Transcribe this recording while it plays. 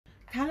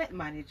talent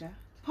manager,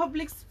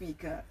 public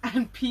speaker,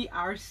 and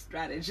PR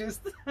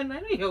strategist. And I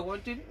know you're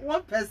wondering,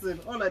 one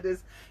person, all of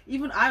this.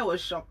 Even I was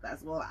shocked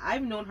as well.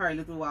 I've known her a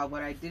little while,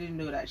 but I didn't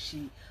know that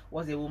she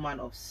was a woman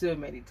of so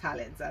many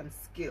talents and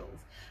skills.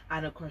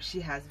 And of course, she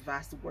has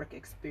vast work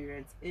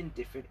experience in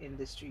different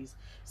industries.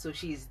 So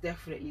she is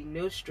definitely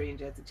no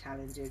stranger to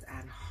challenges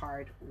and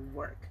hard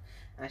work.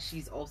 And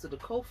she's also the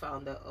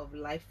co-founder of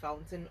Life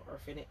Fountain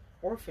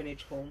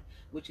Orphanage Home,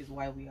 which is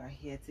why we are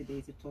here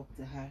today to talk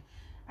to her.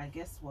 And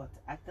guess what?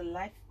 At the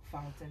Life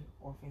Fountain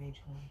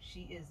Orphanage Home,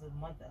 she is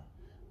a mother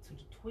to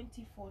the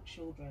 24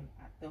 children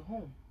at the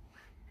home.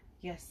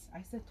 Yes,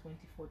 I said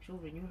 24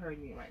 children. You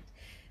heard me right.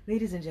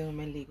 Ladies and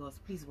gentlemen, Lagos,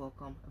 please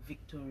welcome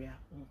Victoria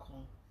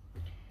Nkong.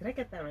 Did I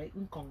get that right?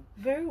 Nkong.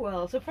 Very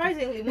well.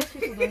 Surprisingly, most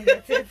people don't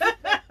get it.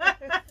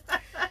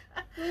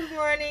 Good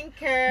morning,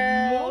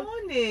 Carol.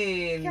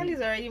 Morning. Kelly's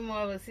already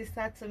more of a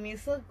sister to me.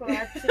 So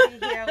glad to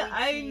be here with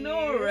I you.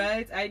 know,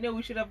 right? I know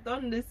we should have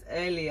done this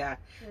earlier.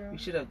 Yeah. We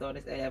should have done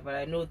this earlier, but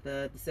I know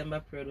the December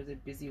period was a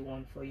busy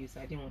one for you, so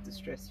I didn't want to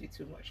stress you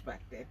too much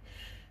back then.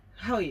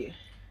 How are you?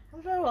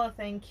 I'm very well,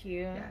 thank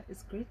you. Yeah,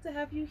 it's great to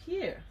have you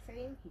here.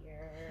 Same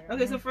here.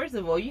 Okay, so first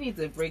of all, you need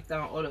to break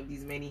down all of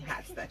these many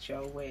hats that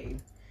you're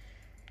wearing.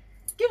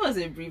 Give us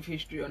a brief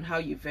history on how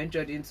you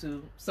ventured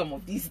into some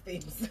of these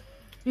things.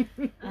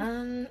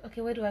 Okay,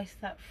 where do I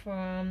start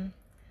from?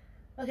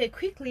 Okay,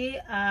 quickly,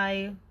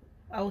 I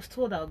was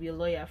told I would be a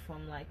lawyer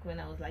from like when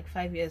I was like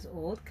 5 years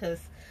old, because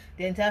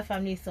the entire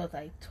family thought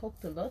I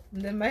talked a lot.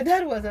 And then my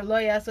dad was a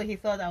lawyer, so he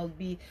thought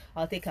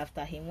I'll take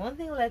after him. One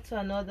thing led to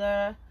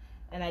another,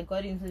 and I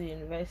got into the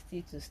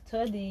university to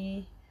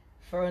study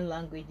foreign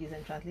languages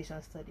and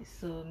translation studies.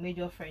 So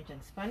major French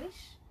and Spanish.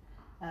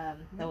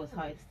 That was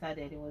how it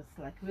started. It was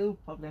like real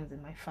problems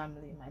in my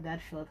family. My dad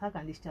felt, how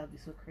can this child be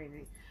so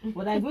crazy?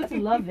 But I grew to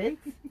love it.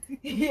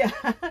 Yeah,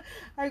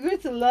 I grew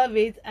to love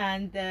it,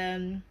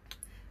 and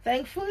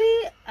thankfully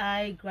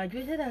I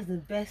graduated as the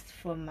best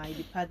from my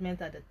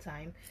department at the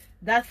time.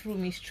 That threw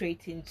me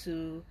straight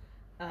into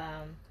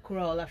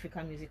Kura All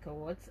Africa Music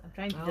Awards. I'm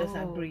trying to just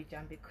abridge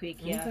and be quick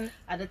here. Okay.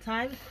 At the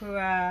time,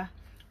 Kura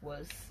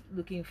was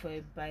looking for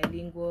a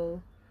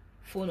bilingual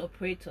phone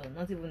operator,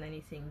 not even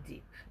anything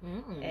deep.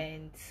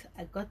 And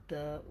I got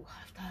after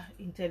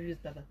interviews,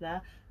 blah blah blah,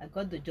 I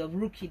got the job,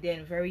 rookie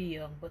then, very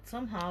young, but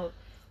somehow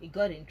it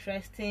got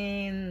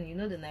interesting. You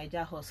know, the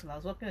Niger hustle, I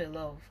was working with a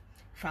lot of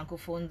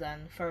francophones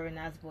and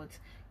foreigners, but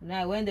you know,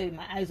 I went there with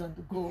my eyes on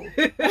the goal.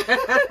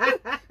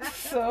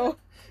 So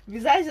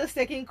besides just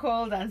taking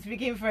calls and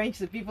speaking French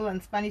to people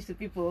and Spanish to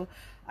people,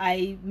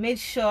 I made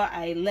sure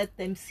I let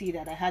them see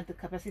that I had the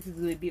capacity to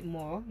do a bit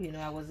more. You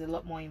know, I was a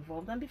lot more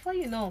involved, and before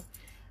you know,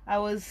 I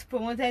was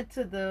promoted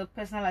to the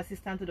personal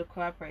assistant to the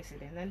choir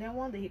president. And then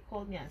one day he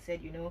called me and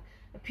said, you know,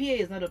 a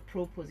PA is not a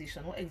pro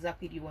position. What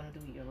exactly do you want to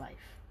do with your life?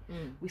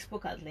 We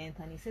spoke at length,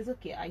 and he says,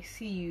 okay, I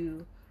see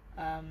you,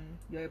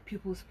 you're a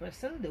people's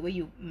person, the way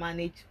you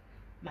manage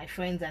my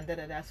friends and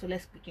da-da-da. So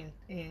let's put you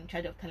in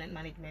charge of talent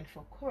management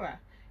for Kora.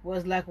 It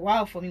was like,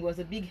 wow, for me, it was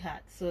a big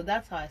hat. So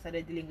that's how I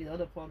started dealing with all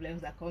the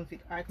problems that comes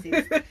with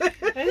artists.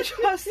 And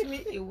trust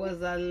me, it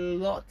was a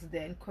lot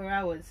then.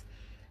 Kora was...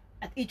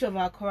 At each of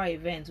our Kora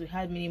events, we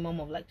had minimum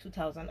of like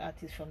 2,000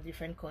 artists from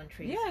different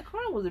countries. Yeah,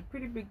 Kora was a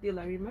pretty big deal.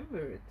 I remember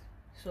it.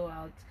 So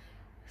I'll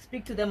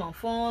speak to them on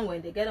phone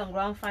when they get on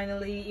ground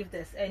finally. If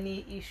there's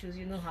any issues,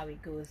 you know how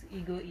it goes.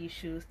 Ego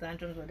issues,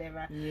 tantrums,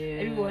 whatever.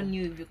 Yeah. Everyone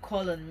knew if you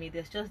call on me,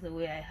 there's just the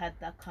way I had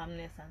that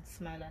calmness and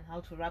smile and how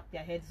to wrap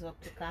their heads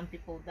up to calm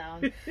people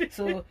down.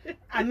 So,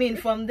 I mean,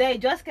 from there, it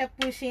just kept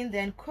pushing.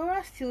 Then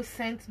Kora still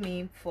sent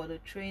me for the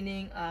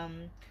training,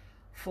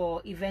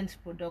 for event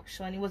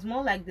production. It was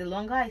more like the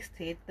longer I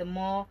stayed, the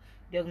more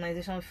the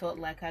organization felt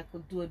like I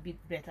could do a bit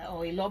better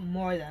or a lot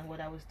more than what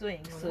I was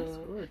doing. Oh, so that's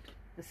good.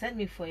 they sent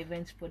me for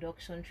event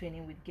production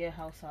training with Gear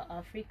House South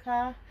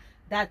Africa.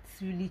 That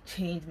really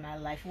changed my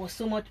life. It was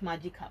so much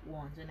magic at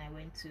once when I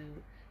went to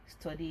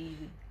study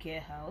with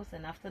Gear House,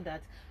 and after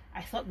that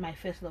I thought my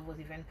first love was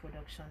event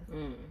production.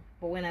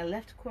 But when I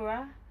left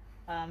Kora,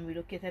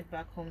 relocated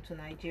back home to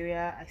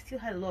Nigeria, I still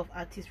had a lot of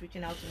artists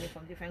reaching out to me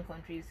from different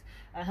countries.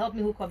 Help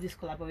me hook up this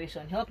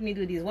collaboration, help me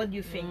do this, what do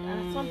you think?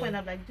 And at some point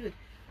I'm like, dude,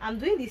 I'm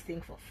doing this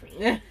thing for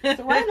free,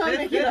 so why not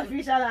make it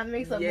official and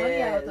make some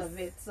money out of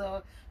it?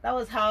 So that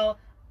was how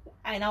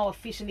I now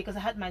officially, because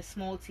I had my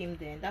small team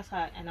then, that's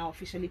how I now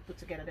officially put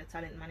together the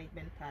talent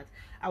management part.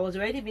 I was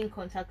already being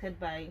contacted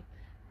by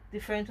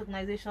different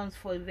organizations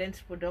for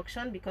events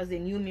production because they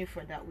knew me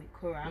for that with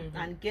Kora.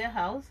 And Gear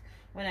House,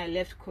 when I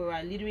left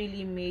Kora,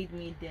 literally made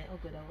me then, oh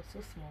god, I was so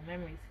small,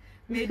 memories,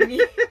 made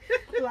me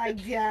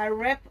like their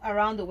rep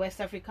around the West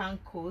African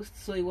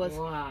coast. So it was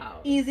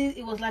easy.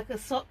 It was like a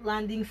soft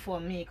landing for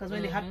me, because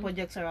when they had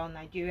projects around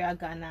Nigeria,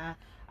 Ghana,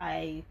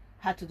 I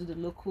had to do the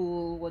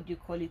local, what do you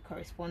call it,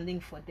 corresponding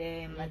for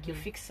them, like your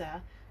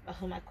fixer. That's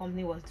what my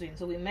company was doing.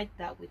 So we met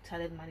that with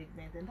talent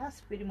management, and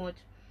that's pretty much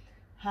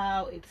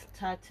how it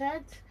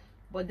started.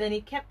 But then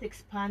it kept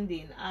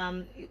expanding.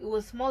 It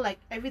was more like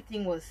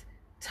everything was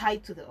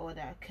tied to the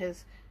other,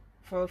 because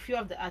for a few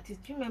of the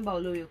artists. Do you remember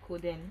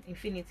Olorioko then?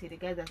 Infinity, the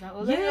guys that sang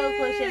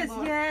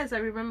Yes, I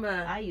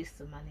remember. I used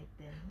to manage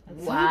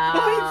them.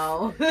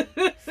 Wow.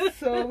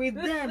 So with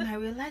them, I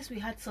realized we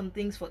had some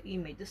things for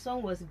image. The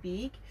song was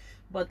big,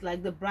 but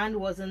like the brand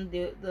wasn't,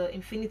 the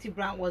Infinity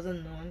brand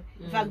wasn't known.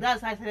 In fact,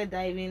 that's how I started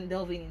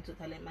delving into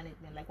talent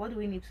management. Like, what do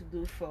we need to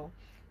do for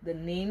the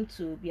name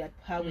to be at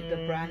par with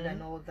the brand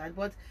and all that?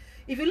 But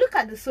if you look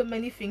at the so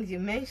many things you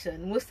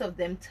mentioned, most of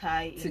them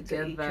tie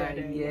into each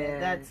other. Yeah,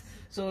 that's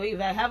so.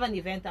 If I have an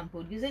event I'm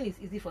producing, it's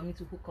easy for me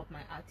to hook up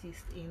my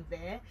artist in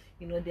there.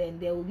 Then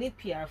they will need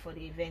PR for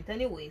the event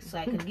anyway, so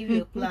I can give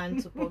you a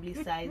plan to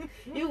publicize.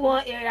 If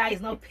one area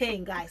is not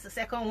paying, guys, the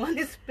second one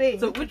is paying.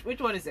 So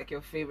which one is like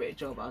your favorite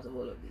job out of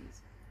all of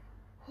these?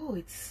 Oh,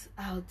 it's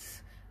out.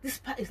 This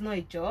part is not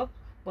a job,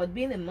 but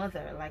being a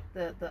mother, like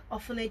the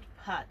orphanage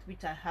part,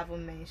 which I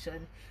haven't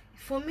mentioned,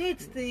 for me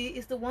it's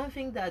the one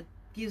thing that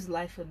gives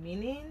life a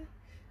meaning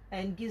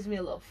and gives me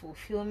a lot of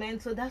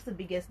fulfillment. So that's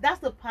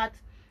the part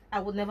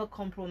I would never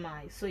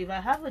compromise. So if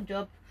I have a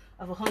job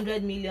of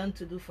 100 million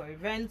to do for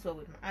events or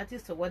with my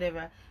artists or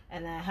whatever,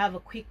 and I have a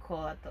quick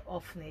call at the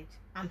orphanage,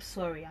 I'm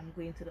sorry, I'm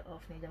going to the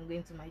orphanage, I'm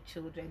going to my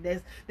children.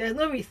 There's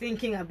no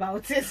rethinking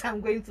about it. I'm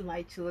going to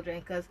my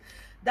children, because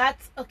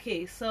that's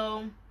okay.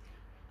 So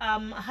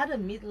I had a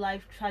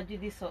midlife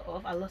tragedy sort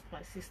of. I lost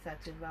my sister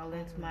to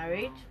violent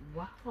marriage.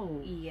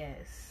 Wow.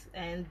 Yes,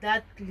 and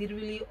that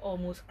literally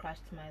almost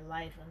crashed my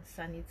life and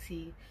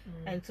sanity.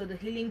 And so the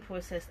healing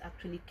process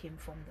actually came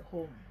from the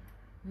home.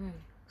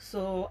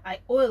 So I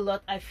owe a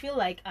lot. I feel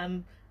like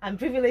I'm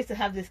privileged to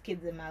have these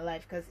kids in my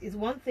life, because it's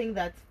one thing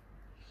that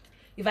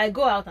if I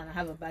go out and I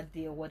have a bad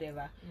day or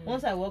whatever,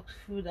 once I walk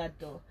through that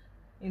door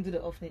into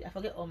the orphanage, I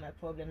forget all my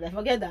problems. I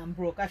forget that I'm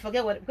broke. I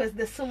forget because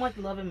there's so much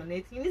love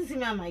emanating. You need to see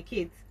me and my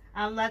kids.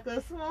 I'm like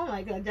a small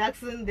Michael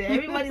Jackson there.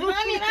 Everybody's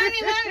mommy.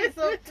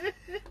 So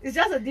it's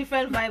just a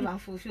different vibe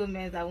and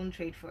fulfillment I won't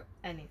trade for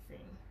anything.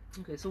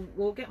 Okay, so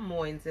we'll get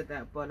more into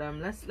that, but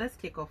let's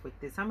kick off with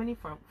this. How many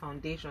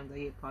foundations are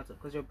you a part of?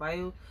 Because your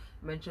bio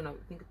mentioned, I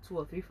think, 2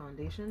 or 3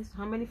 foundations.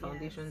 How many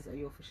foundations are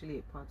you officially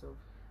a part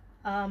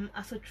of?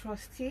 As a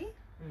trustee,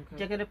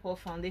 Jagede Paul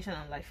Foundation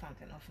and Life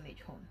Fountain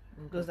Orphanage Home.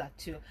 Those are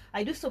 2.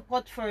 I do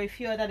support for a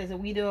few other. There's a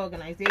widow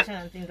organization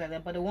and things like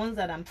that, but the ones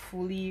that I'm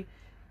fully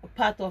a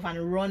part of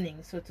and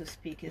running, so to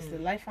speak, is the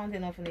Life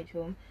Fountain Orphanage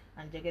Home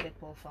and Jagede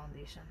Paul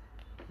Foundation.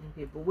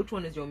 Okay, but which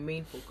one is your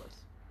main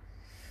focus?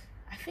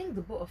 I think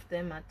the both of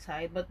them are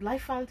tied, but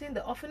Life Fountain,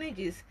 the orphanage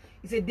is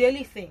a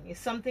daily thing. It's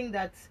something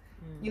that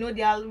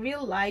there are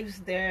real lives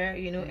there.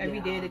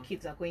 Every day the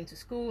kids are going to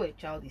school, a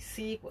child is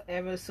sick,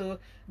 whatever. So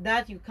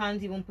that you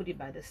can't even put it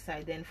by the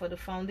side. Then for the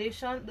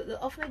foundation,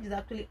 the orphanage is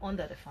actually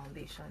under the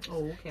foundation.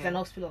 It's an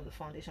hospital of the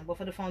foundation. But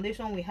for the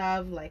foundation, we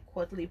have like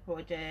quarterly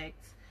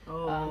projects,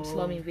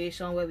 slum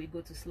invasion, where we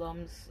go to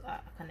slums. I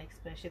can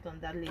expatiate on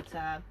that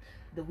later.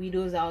 The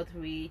widows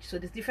outreach. So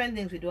there's different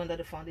things we do under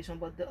the foundation,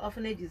 but the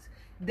orphanage is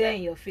there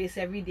in your face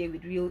every day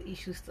with real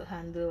issues to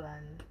handle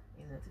and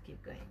to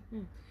keep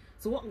going.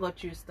 So what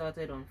got you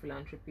started on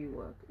philanthropy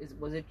work?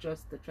 Was it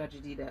just the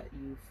tragedy that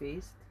you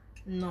faced?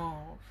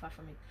 No, far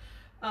from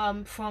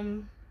it.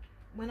 From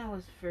when I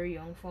was very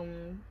young,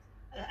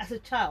 as a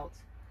child,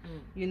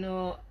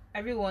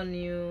 everyone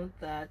knew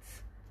that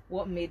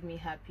what made me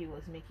happy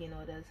was making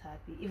others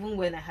happy, even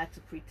when I had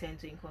to pretend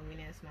to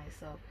inconvenience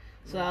myself.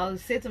 So I'll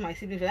say to my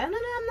siblings, no, I'm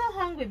not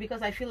hungry,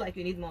 because I feel like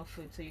you need more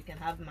food so you can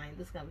have mine.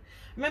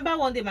 Remember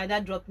one day my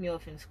dad dropped me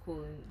off in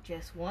school in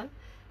JS1,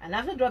 and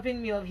after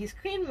dropping me off, he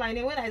screamed my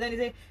name. When I done, he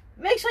said,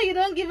 make sure you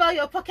don't give out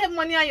your pocket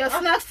money and your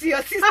snacks to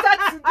your sister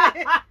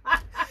today.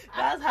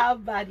 That's how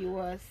bad it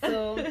was.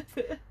 So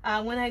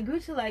when I grew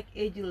to like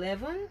age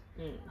 11,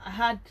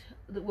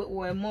 we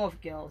were more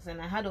of girls, and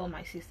I had all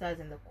my sisters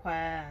in the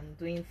choir and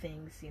doing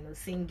things,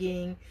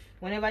 singing.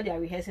 Whenever they are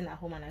rehearsing at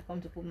home and I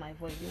come to put my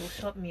voice, they will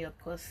shut me up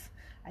because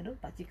I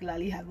don't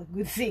particularly have a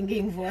good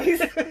singing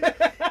voice.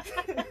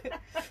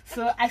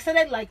 So I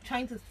started like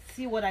trying to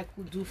see what I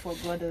could do for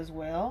God as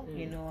well.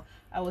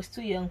 I was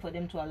too young for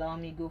them to allow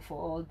me go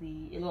for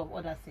a lot of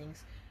other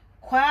things.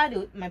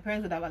 Choir, my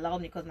parents would have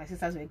allowed me because my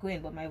sisters were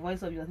going, but my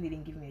voice obviously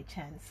didn't give me a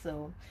chance.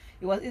 So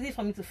it was easy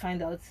for me to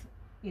find out,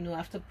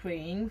 after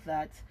praying,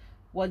 that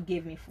what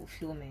gave me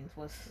fulfillment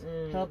was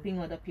helping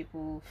other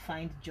people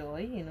find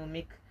joy,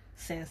 make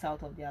sense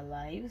out of their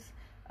lives.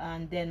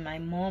 And then my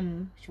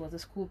mom, she was a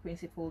school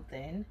principal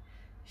then.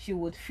 She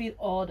would feed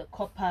all the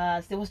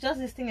coppers. There was just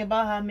this thing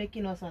about her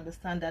making us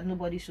understand that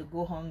nobody should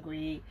go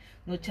hungry.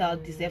 No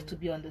child deserves to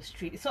be on the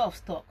street. It's sort of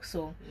stuck.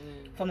 So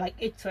from like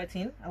age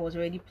 13, I was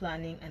already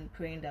planning and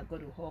praying that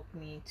God will help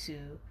me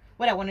to...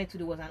 What I wanted to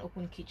do was an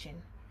open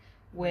kitchen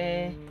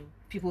where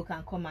people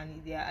can come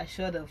and they are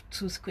assured of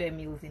 2 square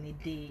meals in a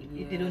day.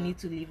 They don't need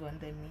to live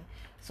under me.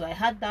 So I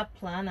had that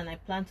plan, and I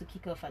planned to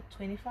kick off at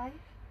 25.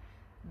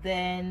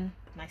 Then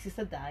my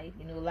sister died.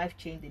 Life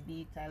changed a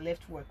bit. I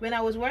left work. When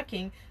I was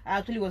working, I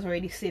actually was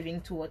already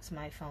saving towards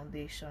my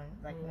foundation,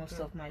 like most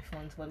of my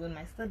funds. But when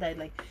my sister died,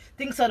 like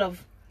things sort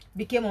of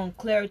became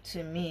unclear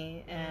to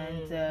me,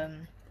 and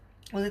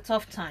it was a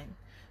tough time.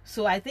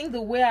 So I think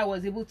the way I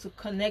was able to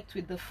connect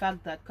with the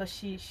fact that, because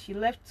she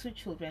left 2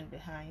 children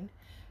behind,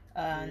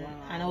 and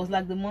I was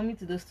like the mommy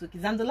to those 2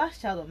 kids. I'm the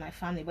last child of my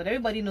family, but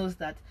everybody knows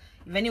that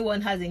if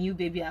anyone has a new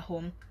baby at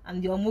home, I'm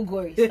the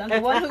omugorist. I'm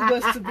the one who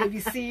goes to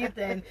babysit,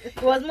 and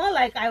it was more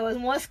like I was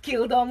more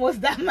skilled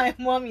almost than my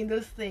mom in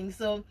those things.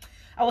 So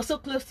I was so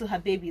close to her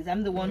babies.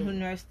 I'm the one who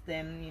nursed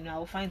them. You know,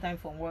 I'll find time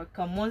from work.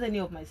 Once any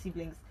of my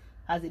siblings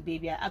has a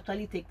baby, I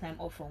actually take time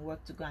off from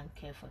work to go and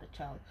care for the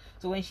child.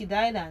 So when she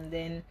died and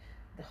then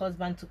the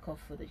husband took off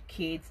for the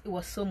kids, it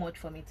was so much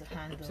for me to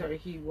handle. Sorry,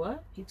 he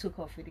what? He took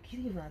off with the kids. He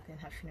didn't even attend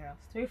her funeral.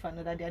 Story for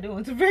another day. I don't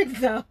want to break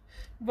down.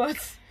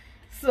 But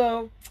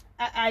so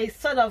I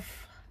sort of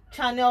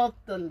channeled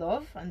the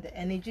love and the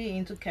energy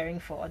into caring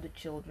for other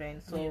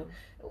children. So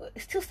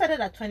it still started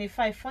at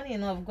 25. Funny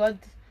enough, God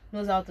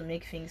knows how to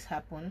make things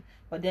happen.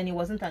 But then it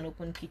wasn't an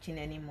open kitchen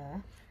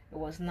anymore. It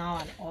was now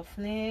an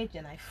orphanage,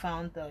 and I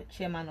found the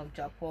chairman of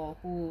JAPOL,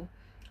 who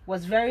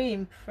was very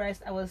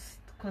impressed. I was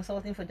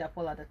consulting for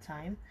JAPOL at the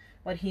time,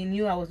 but he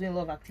knew I was doing a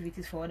lot of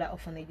activities for other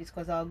orphanages,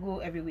 because I'll go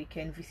every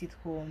weekend, visit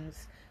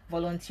homes,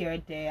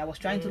 volunteer there. I was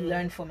trying to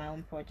learn for my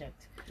own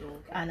project.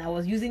 And I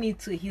was using it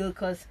to heal,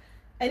 because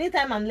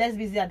anytime I'm less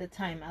busy at the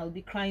time, I'll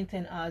be crying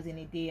 10 hours in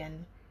a day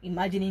and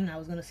imagining I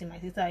was going to see my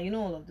sister, you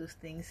know, all of those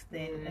things,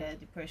 then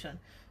depression.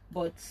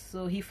 But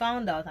so he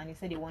found out, and he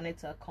said he wanted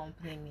to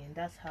accompany me, and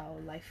that's how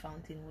Life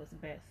Fountain was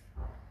birthed,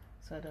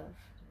 sort of.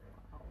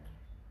 Wow.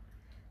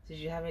 Did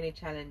you have any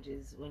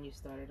challenges when you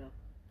started up?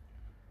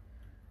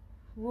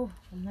 Oh,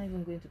 I'm not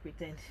even going to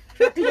pretend.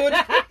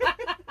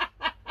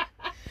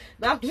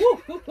 That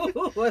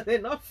was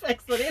enough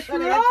explanation.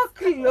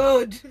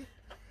 Truckload.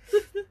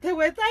 There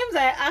were times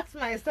I asked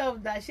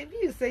myself that, should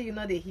you say you're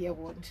not a hear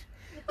word?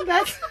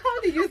 That's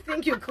how did you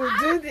think you could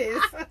do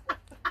this?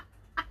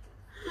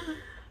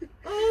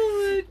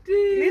 Oh,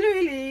 dude.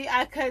 Literally,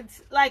 I could,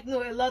 like,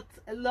 no, a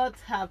lot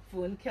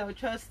happened. Kel,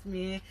 trust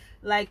me.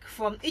 Like,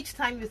 from each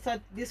time you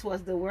thought this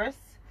was the worst,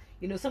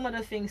 you know, some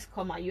other things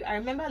come at you. I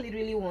remember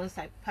literally once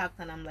I packed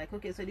and I'm like,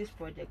 okay, so this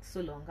project's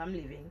so long, I'm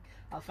leaving.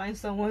 I'll find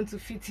someone to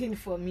fit in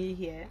for me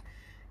here,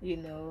 you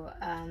know.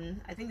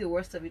 I think the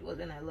worst of it was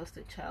when I lost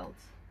a child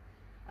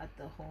at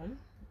the home.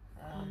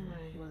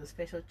 He was a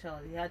special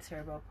child. He had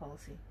cerebral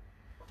palsy.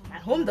 My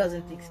home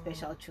doesn't take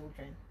special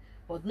children,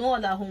 but no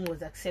other home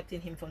was accepting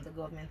him from the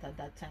government at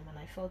that time. And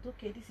I felt,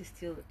 okay, this is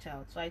still a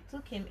child. So I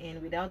took him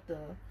in without the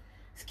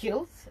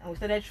skills, and we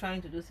started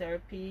trying to do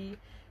therapy.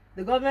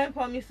 The government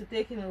promised to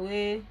take him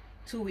away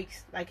 2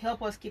 weeks, like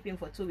help us keep him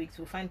for 2 weeks.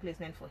 We'll find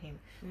placement for him.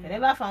 I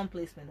never found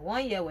placement.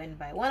 1 year went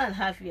by,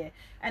 1.5 years,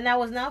 and I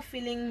was now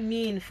feeling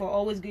mean for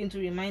always going to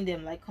remind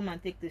them, like, come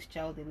and take this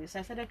child away. So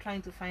I started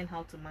trying to find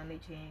how to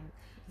manage him,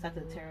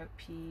 started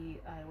therapy.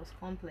 It was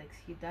complex.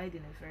 He died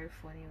in a very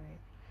funny way.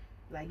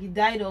 Like, he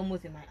died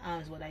almost in my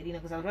arms, but I didn't know,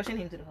 because I was rushing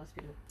him to the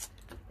hospital.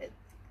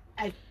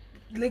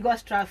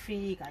 Lagos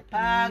traffic, I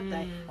parked,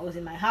 I was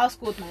in my house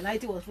coat, my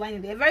nightie was flying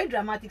in there, very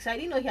dramatic, so I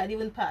didn't know he had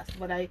even passed.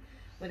 But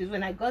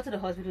when I got to the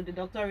hospital, the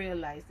doctor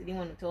realized they didn't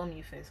want to tell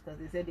me first, because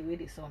they said the way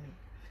they saw me.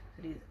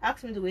 So they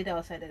asked me to wait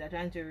outside, they're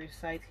trying to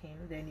recite him.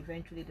 Then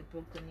eventually they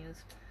broke the news.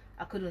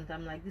 I couldn't.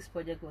 I'm like, this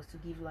project was to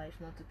give life,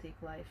 not to take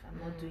life. I'm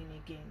not doing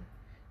it again.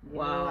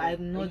 Wow. You know,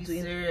 I'm not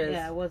doing serious?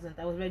 Yeah, I wasn't.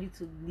 I was ready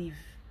to leave,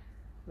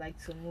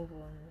 like to move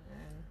on,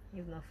 and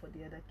if not for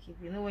the other kid.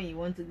 You know when you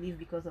want to leave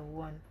because of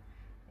one.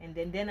 And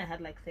then I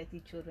had like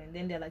 30 children.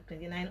 Then there are like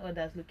 29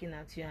 others looking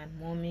at you and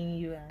momming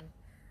you, and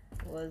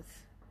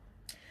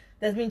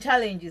there's been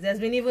challenges. There's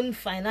been even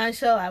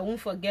financial. I won't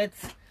forget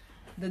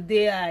the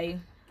day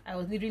I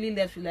was literally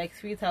left with like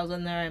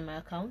 3,000 naira in my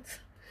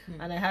account,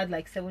 and I had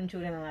like 7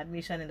 children on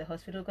admission in the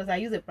hospital, because I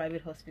use a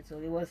private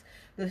hospital. It was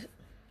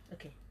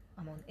okay.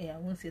 I'm on air. I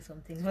won't say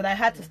some things, but I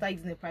had to start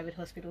using a private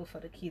hospital for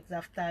the kids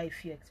after a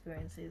few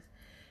experiences.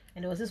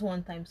 And there was this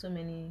one time, so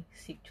many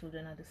sick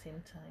children at the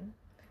same time.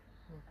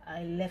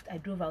 I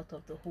drove out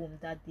of the home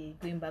that day,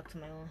 going back to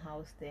my own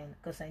house then,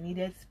 because I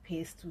needed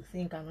space to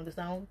think and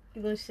understand.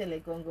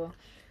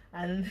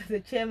 And the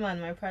chairman,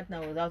 my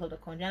partner, was out of the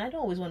country, and I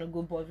don't always want to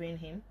go bothering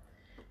him,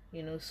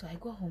 you know. So I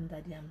go home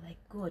that day. I'm like,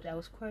 God, I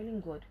was quarreling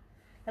God.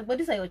 Like, but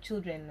these are your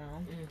children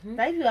now.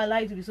 That if you allow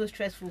it to be so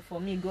stressful for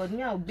me, God,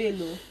 me I'll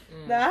bail.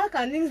 Like, how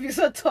can things be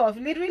so tough?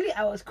 Literally,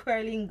 I was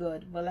quarreling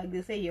God, but like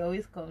they say, He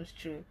always comes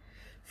true.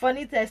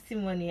 Funny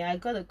testimony. I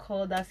got a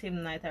call that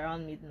same night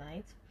around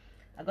midnight.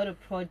 I got a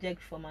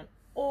project from an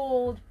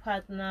old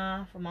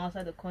partner from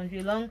outside the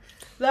country. Long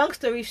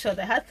story short,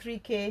 I had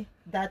 3K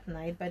that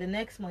night. By the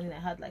next morning, I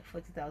had like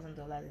 $40,000 in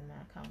my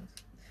account.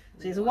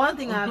 So it's one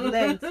thing I've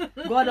learned.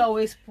 God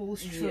always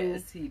pulls through.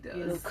 Yes, He does.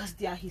 You know, because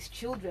they are His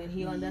children.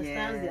 He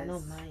understands they are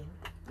not mine.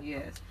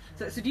 Yes.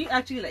 So do you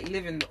actually like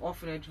live in the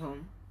orphanage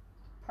home?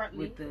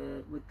 Partly.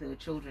 With the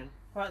children?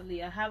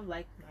 Partly. I have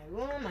like my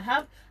room. I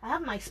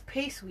have my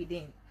space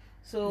within.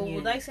 So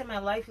would I say my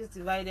life is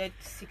divided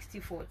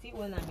 60-40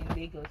 when I'm in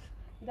Lagos?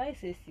 Did I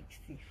say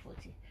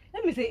 60-40?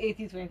 Let me say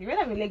 80-20. When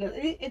I'm in Lagos,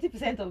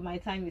 80% of my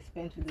time is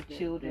spent with the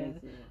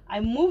children. I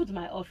moved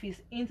my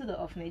office into the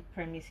orphanage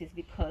premises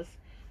because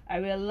I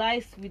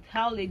realized with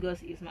how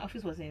Lagos is, my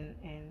office was in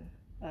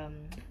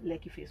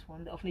Lekki Phase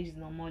 1, the orphanage is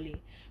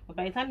normally, but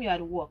by the time you're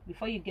at work,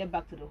 before you get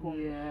back to the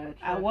home,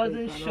 I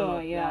wasn't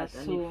sure. Yeah,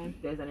 so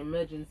if there's an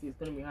emergency, it's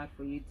gonna be hard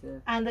for you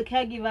to. And the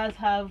caregivers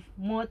have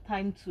more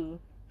time to,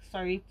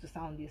 sorry to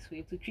sound this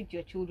way, to treat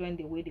your children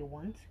the way they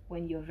want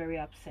when you're very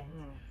absent.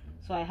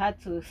 So I had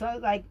to, so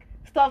like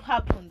stuff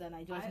happened and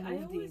I just moved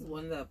I always in.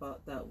 wonder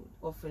about that with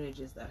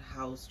orphanages that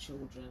house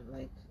children.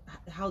 Like,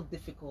 how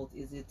difficult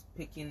is it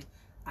picking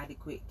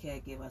adequate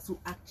caregivers who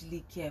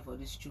actually care for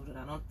these children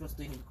and not just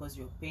doing it because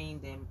you're paying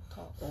them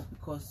or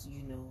because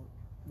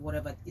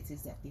whatever it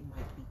is that they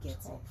might be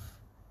getting.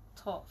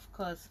 Tough,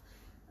 because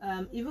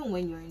even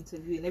when you're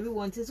interviewing,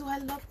 everyone says, "Oh, I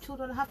love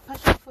children, I have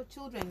passion for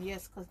children."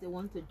 Yes, because they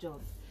want a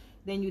job.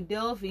 Then you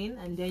delve in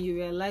and then you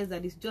realize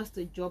that it's just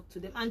a job to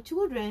them, and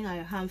children are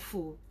a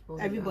handful.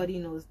 Everybody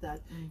knows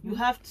that.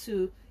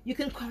 You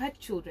can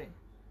correct children,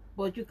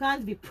 but you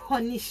can't be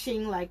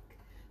punishing like.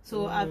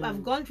 So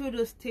I've gone through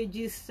those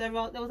stages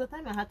several. There was a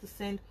time I had to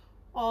send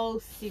all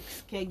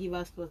 6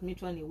 caregivers plus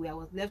matron away. I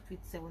was left with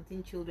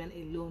 17 children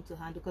alone to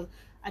handle because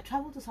I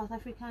traveled to South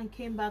Africa and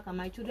came back and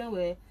my children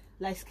were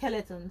like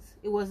skeletons.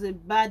 It was a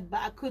bad, but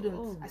I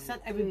couldn't. I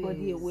sent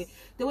everybody away.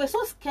 They were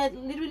so scared.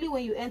 Literally,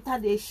 when you enter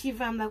the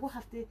shiver, I'm like, what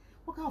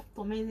kind of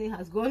tormenting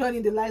has gone on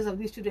in the lives of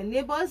these children?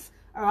 Neighbors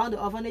around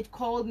the orphanage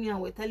called me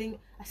and were telling me,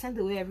 I sent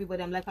away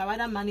everybody. I'm like, I'd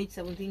rather manage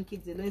 17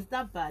 kids alone. It's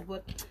that bad.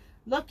 But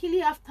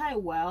luckily, after a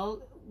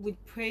while,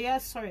 with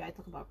prayers, sorry, I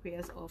talk about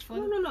prayers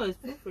often. No, it's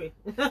feel free.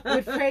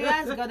 With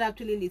prayers, God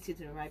actually leads you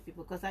to the right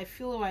people. Because I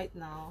feel right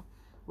now,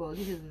 well,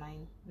 this is my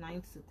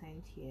 9th to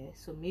 10th year,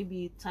 so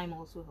maybe time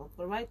also helps.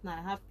 But right now,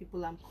 I have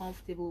people I'm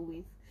comfortable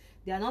with.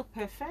 They are not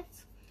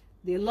perfect.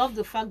 They love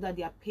the fact that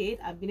they are paid.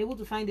 I've been able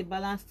to find a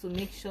balance to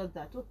make sure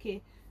that,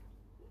 okay,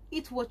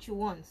 eat what you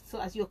want. So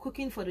as you're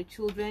cooking for the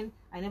children,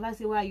 I never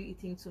say, why are you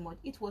eating too much?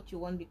 Eat what you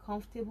want, be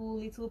comfortable,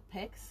 little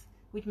pecks,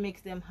 which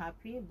makes them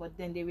happy. But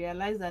then they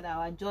realize that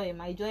my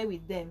joy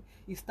with them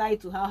is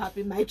tied to how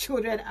happy my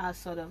children are,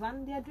 sort of,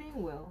 and they're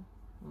doing well.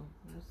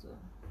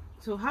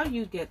 So how do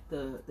you get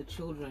the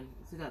children?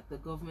 Is it that the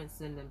government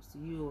send them to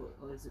you,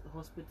 or is it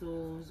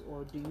hospitals,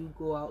 or do you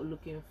go out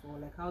looking for,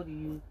 like, how do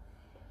you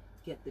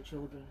get the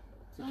children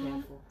to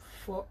care for?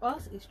 For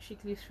us, it's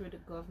strictly through the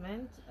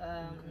government.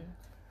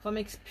 From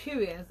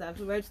experience,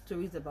 I've read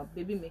stories about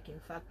baby making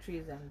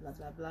factories and blah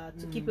blah blah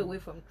to keep away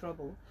from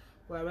trouble.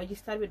 We're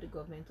registered with the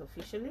government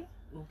officially.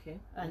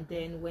 And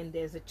then when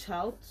there's a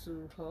child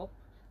to help,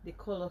 they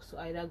call us to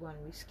either go and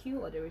rescue,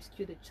 or they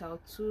rescue the child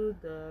to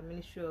the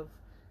Ministry of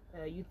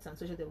Youth and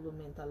Social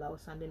Development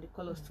allows, and then they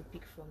call us to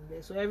pick from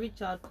there. So every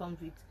child comes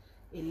with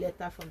a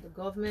letter from the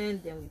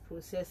government, then we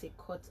process a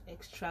court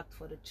extract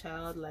for the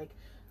child. Like,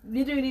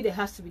 literally there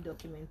has to be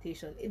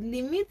documentation. It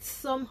limits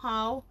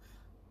somehow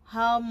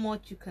how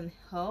much you can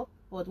help,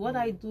 but what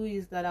I do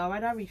is that I'll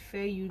rather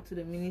refer you to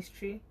the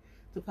ministry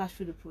to pass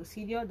through the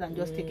procedure than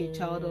just take a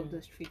child off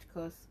the street,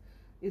 because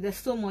there's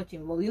so much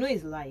involved.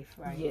 It's life,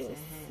 right?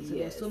 So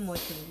there's so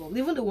much involved.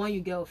 Even the one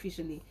you get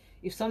officially,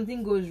 if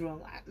something goes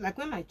wrong, like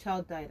when my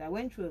child died, I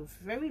went through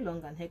a very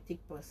long and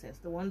hectic process.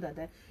 The one that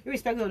died,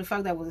 irrespective of the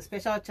fact that I was a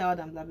special child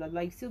and blah blah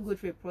blah, you still go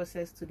through a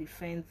process to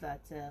defend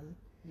that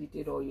you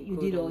did all you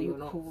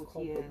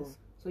could. Yes.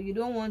 So you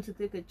don't want to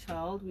take a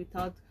child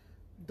without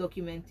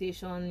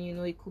documentation.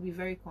 It could be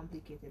very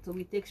complicated. So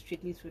we take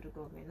strictly through the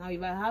government. Now,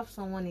 if I have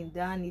someone in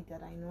dire need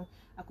that I know,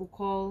 I could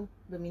call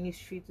the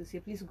ministry to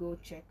say, please go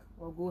check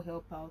or go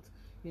help out.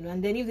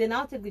 And then if they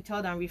now take the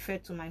child and refer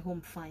to my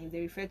home, fine. If they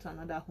refer to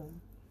another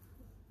home,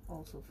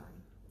 also fine.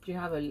 Do you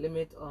have a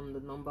limit on the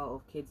number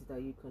of kids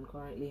that you can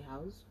currently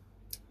house?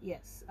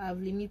 Yes, I've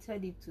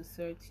limited it to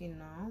 30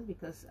 now,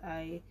 because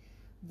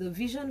the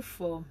vision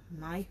for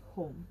my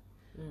home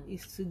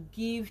is to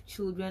give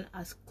children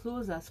as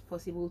close as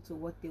possible to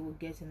what they will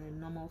get in a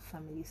normal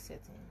family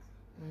setting.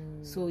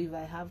 So if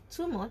I have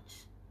too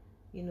much,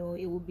 it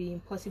will be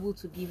impossible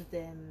to give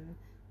them.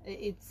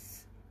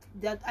 It's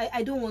that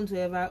I don't want to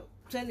ever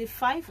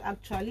 25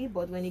 actually,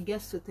 but when it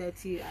gets to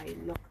 30, I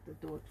lock the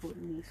door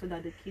totally, so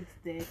that the kids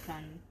there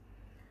can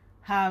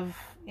have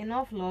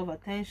enough love,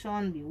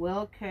 attention, be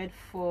well cared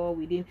for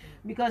within,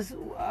 because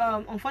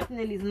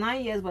unfortunately it's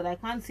 9 years, but I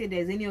can't say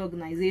there's any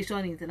organization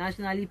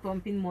internationally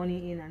pumping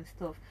money in and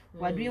stuff.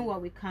 We're doing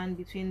what we can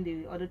between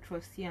the other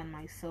trustee and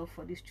myself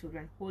for these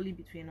children, wholly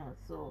between us.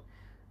 So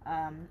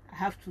I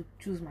have to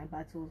choose my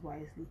battles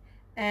wisely.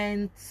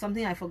 And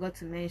something I forgot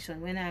to mention,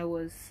 when I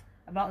was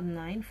about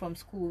 9 from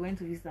school, we went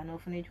to visit an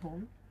orphanage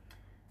home,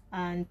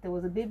 and there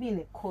was a baby in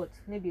a cot,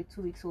 maybe a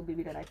 2-week-old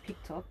baby that I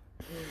picked up.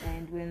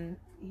 And when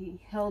he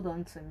held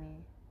on to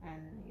me,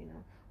 and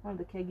one of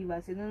the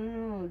caregivers said,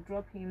 no,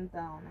 drop him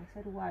down. I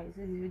said, why? He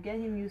said, if you get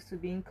him used to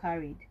being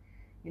carried,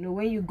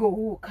 when you go,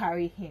 who will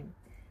carry him?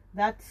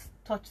 That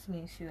touched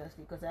me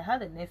seriously, because I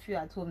had a nephew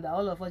at home that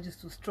all of us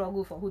used to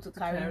struggle for who to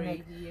carry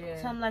him.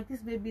 So I'm like,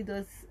 this baby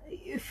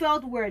it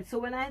felt weird. So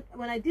when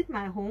I did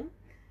my home,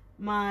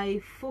 my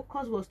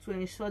focus was to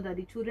ensure that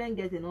the children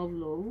get enough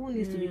love. Who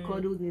needs to be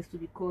cuddled needs to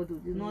be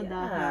cuddled. It's not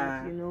that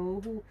hard, you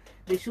know. Who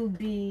they should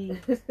be.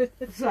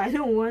 So I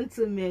don't want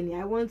too many.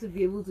 I want to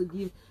be able to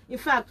give. In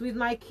fact, with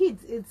my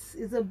kids,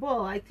 it's a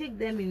ball. I take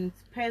them in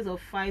pairs of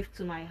 5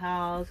 to my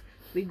house.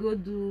 We go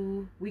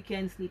do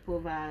weekend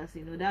sleepovers.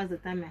 You know, that's the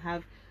time I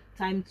have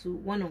time to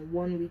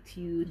one-on-one with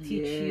you,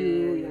 teach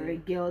you. You're a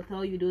girl,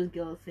 tell you those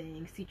girl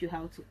things, teach you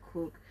how to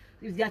cook.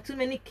 If there are too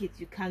many kids,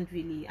 you can't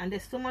really, and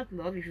there's so much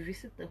love. If you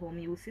visit the home,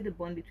 you will see the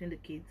bond between the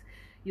kids.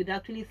 You'd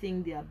actually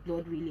think they are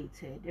blood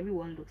related.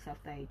 Everyone looks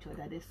after each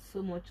other. There's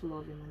so much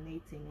love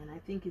emanating, and I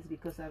think it's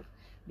because I've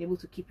been able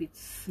to keep it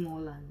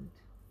small and,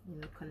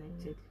 you know,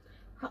 connected.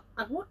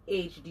 At what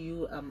age do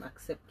you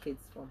accept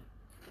kids from?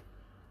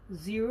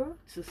 0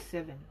 to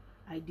 7,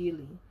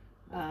 ideally,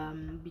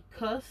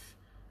 because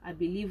I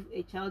believe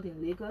a child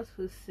in Lagos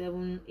who's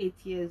 7, 8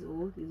 years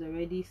old is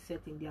already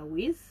set in their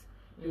ways.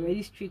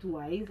 Already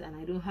streetwise, and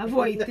I don't have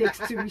what it takes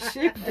to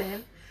reshape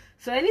them.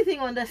 So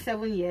anything under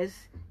 7 years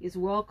is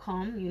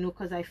welcome, you know,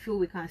 because I feel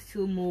we can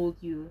still mold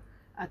you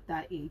at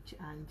that age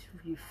and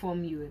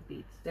reform you a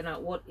bit. Then at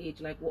what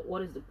age, like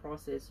what is the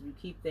process? You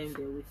keep them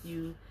there with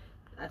you.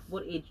 At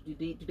what age do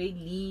they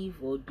leave,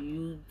 or do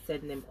you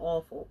send them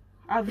off? Or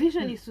our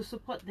vision is to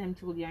support them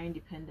till they are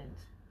independent.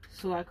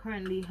 So I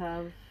currently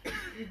have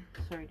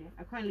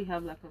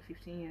like a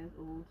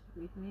 15-year-old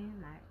with me,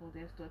 my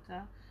oldest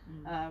daughter.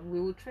 We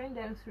will train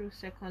them through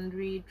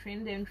secondary,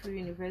 train them through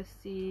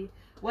university.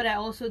 What I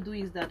also do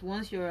is that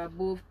once you're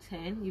above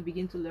 10, you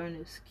begin to learn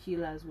a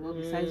skill as well,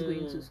 besides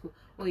going to school.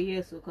 Oh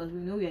yes, so because we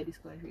know where this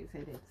country is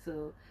headed,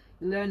 so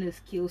you learn a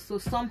skill. So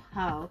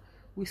somehow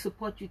we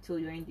support you till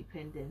you're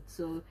independent.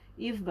 So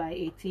if by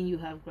 18 you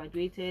have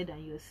graduated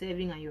and you're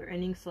saving and you're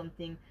earning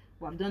something,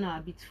 we have done our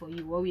bits for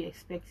you. What we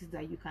expect is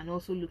that you can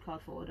also look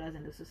out for others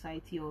in the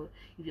society, or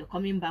if you're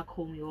coming back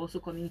home, you're also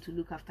coming to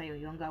look after your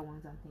younger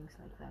ones and things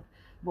like that.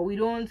 But we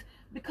don't,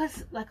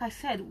 because like I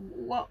said,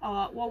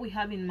 what we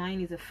have in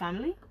mind is a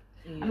family.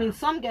 I mean,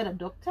 some get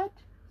adopted,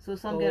 so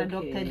some get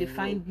adopted, they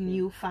find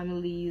new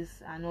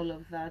families and all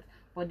of that.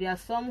 But there are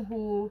some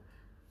who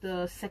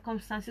the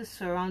circumstances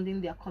surrounding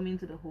their coming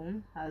to the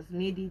home has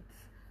made it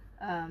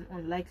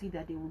unlikely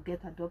that they will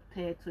get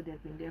adopted, so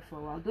they've been there for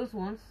a while. Those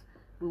ones,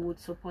 we would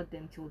support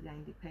them till their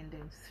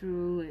independence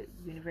through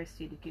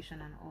university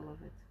education and all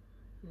of it.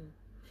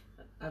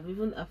 I've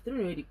thrown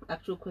away the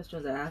actual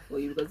questions I have for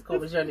you, because this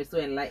conversation is so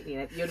enlightening.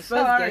 Like, you're the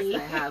first guest I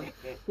have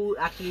who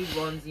actually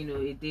runs, you know,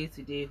 a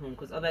day-to-day home,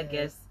 because other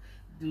guests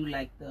do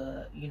like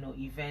the, you know,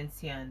 events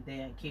here and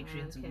there and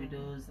catering to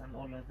widows and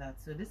all of that.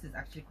 So this is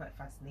actually quite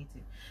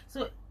fascinating.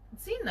 So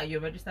seeing that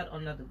you're registered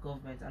under the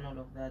government and all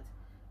of that,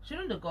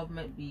 shouldn't the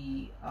government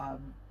be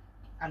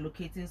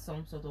allocating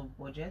some sort of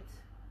budget?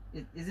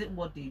 Is it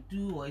what they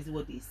do, or is it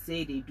what they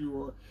say they do,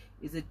 or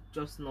is it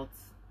just not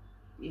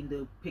in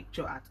the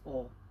picture at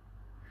all?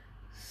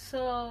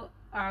 So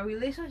our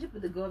relationship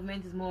with the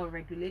government is more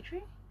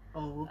regulatory.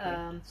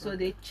 So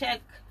they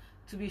check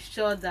to be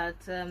sure that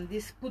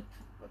these put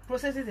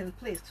processes in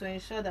place to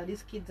ensure that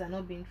these kids are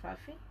not being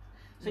trafficked.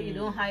 So you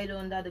don't hide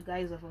under the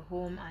guise of a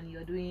home and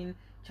you're doing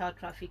child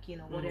trafficking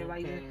or whatever.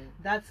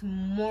 That's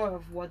more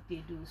of what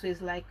they do. So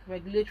it's like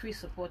regulatory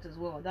support as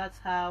well. That's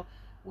how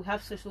we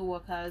have social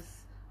workers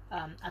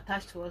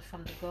attached to us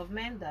from the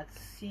government that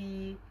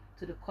see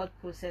to the court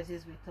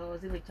processes with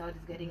us. If a child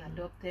is getting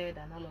adopted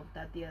and all of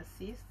that, they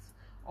assist.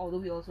 Although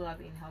we also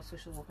have in-house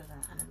social workers,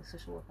 and I'm a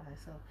social worker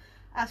myself.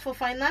 As for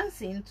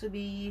financing, to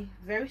be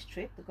very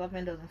strict, the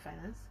government doesn't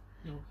finance.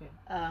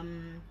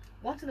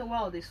 Once in a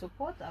while they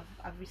support.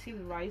 I've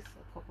received rice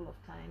a couple of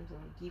times,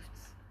 or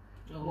gifts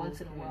once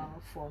in a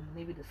while from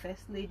maybe the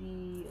first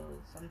lady or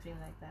something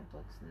like that,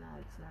 but no,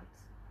 it's not.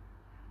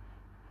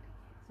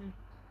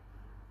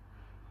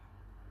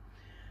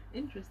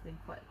 Interesting,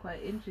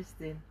 quite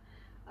interesting.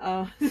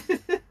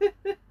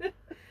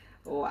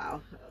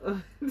 Wow.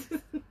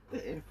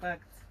 In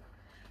fact,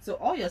 so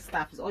all your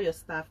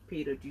staff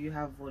paid, or do you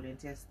have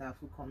volunteer staff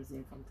who comes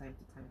in from time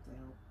to time to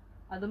help?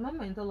 At the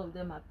moment, all of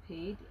them are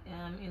paid.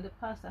 In the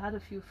past, I had a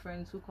few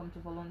friends who come to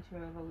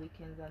volunteer over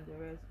weekends and the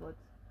rest, but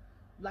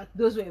like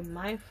those were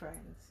my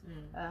friends.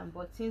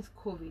 But since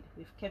COVID,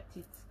 we've kept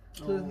it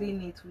closely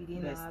knit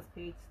within our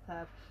paid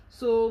staff.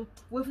 So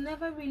we've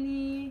never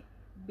really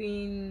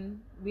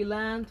been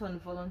reliant on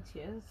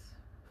volunteers.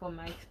 From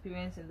my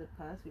experience in the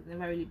past, we've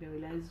never really been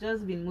reliant. It's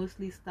just been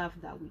mostly staff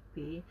that we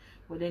pay.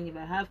 But then if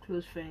I have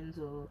close friends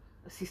or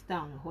a sister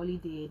on a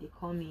holiday, they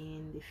come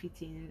in, they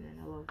fit in and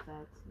all of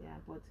that. Yeah,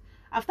 but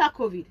after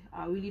COVID,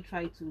 I really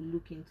try to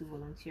look into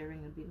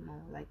volunteering a bit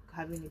more, like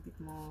having a bit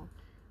more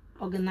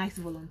organized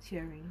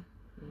volunteering.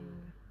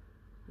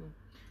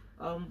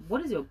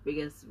 What is your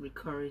biggest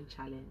recurring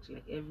challenge?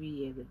 Like every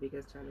year, the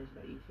biggest challenge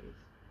that you face?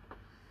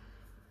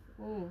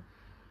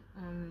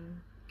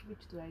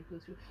 Which do I go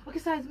through? Okay,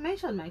 so I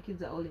mentioned my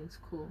kids are all in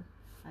school,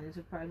 and it's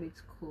a private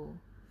school.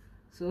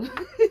 So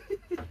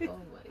oh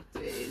my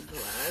days,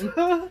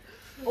 man.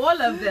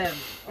 All of them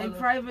in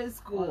private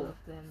school. All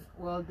of them.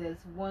 Well,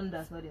 there's one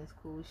that's not in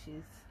school.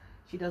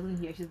 she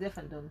doesn't hear. She's deaf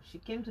and dumb. She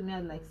came to me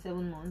at like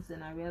 7 months,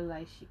 and I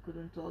realized she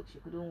couldn't talk, she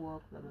couldn't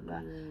walk, blah blah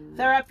blah.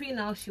 Therapy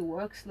now she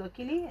works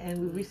luckily, and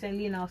we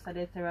recently now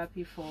started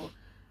therapy for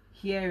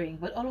hearing.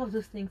 But all of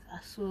those things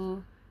are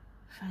so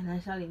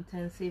financial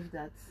intensive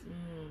that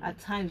at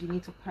times you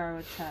need to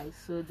prioritize.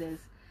 So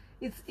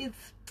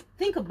it's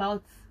think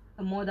about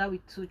a mother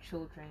with 2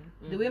 children.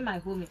 The way my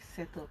home is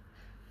set up,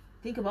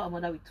 think about a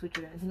mother with 2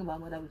 children, think about a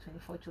mother with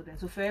 24 children.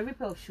 So for every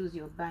pair of shoes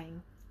you're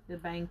buying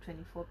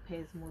 24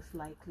 pairs most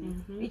likely.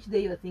 Each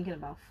day you're thinking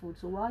about food.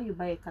 So while you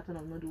buy a carton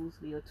of noodles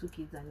with your 2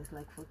 kids and it's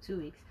like for 2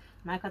 weeks,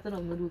 my carton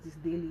of noodles is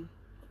daily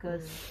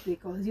because they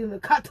consume a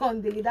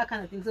carton daily, that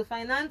kind of thing. So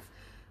finance,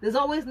 there's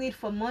always need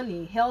for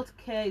money.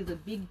 Healthcare is a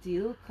big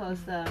deal because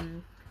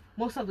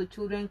most of the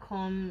children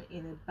come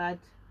in a bad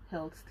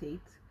health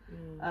state.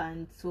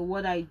 And so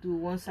what I do,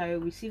 once I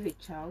receive a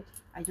child,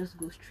 I just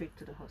go straight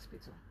to the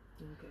hospital.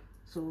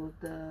 So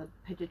the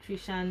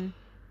pediatrician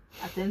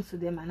attends to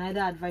them and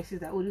either advises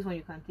that, oh, this one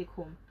you can take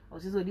home,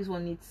 or says, oh, this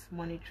one needs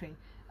monitoring.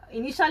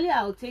 Initially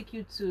I'll take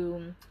you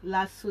to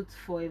Lasut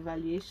for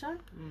evaluation.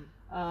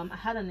 I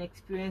had an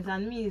experience,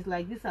 and me is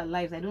like, these are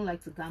lives. I don't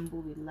like to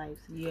gamble with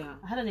lives.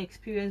 I had an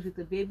experience with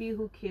a baby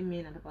who came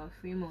in at about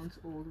 3 months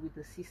old with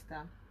a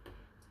sister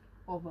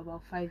of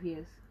about 5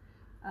 years,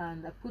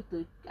 and I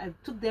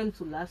took them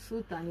to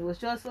Lasut, and it was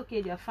just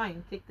okay, they're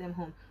fine, take them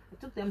home. I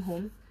took them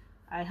home.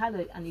 I had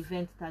an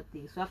event that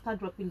day, so after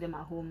dropping them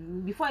at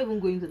home, before even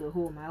going to the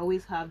home, I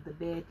always have the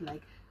bed,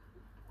 like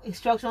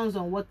instructions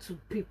on what to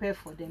prepare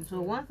for them.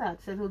 So once I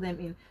had settled them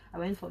in, I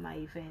went for my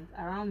event.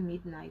 Around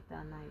midnight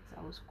that night,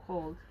 I was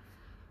called.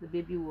 The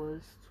baby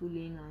was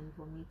stooling and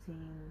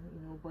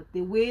vomiting, but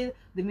the way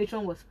the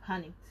matron was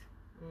panicked,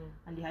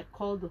 and they had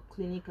called the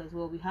clinic as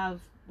well.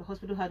 The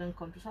hospital hadn't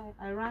come, so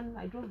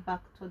I drove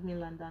back toward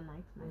mainland that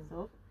night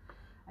myself.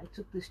 I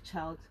took this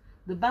child.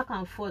 The back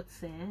and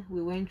forth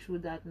we went through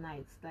that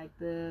night, like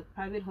the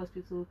private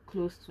hospital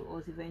close to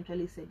us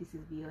eventually said, this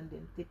is beyond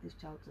them, take this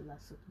child to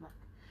Lasut back.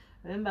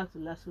 I went back to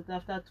Lasut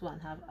after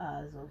 2.5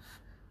 hours of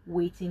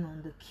waiting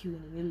on the queue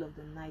in the middle of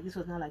the night. This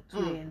was now like 2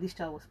 a.m. This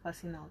child was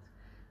passing out.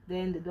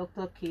 Then the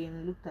doctor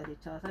came, looked at the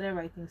child, started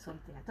writing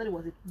something. I thought it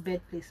was a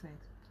bed placement.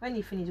 When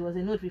he finished, it was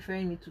a note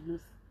referring me to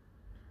Luth.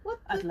 What?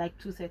 At like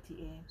 2:30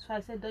 a.m. So I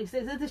said, he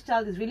says this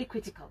child is really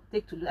critical,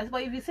 take to Luth. I said,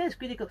 but if you say it's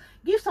critical,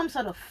 give some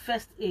sort of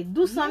first aid,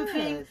 do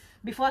something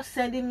before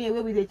sending me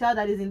away with a child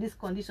that is in this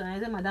condition. I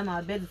said, madam,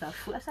 our beds are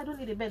full. I said, I don't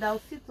need a bed, I'll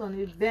sit on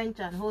a bench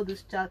and hold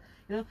this child,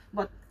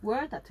 but we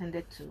weren't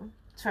attended to.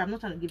 So I'm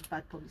not trying to give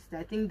bad publicity.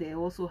 I think they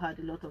also had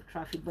a lot of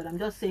traffic, but I'm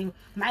just saying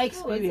my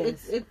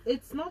experience.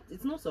 It's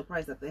no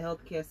surprise that the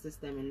healthcare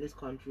system in this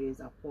country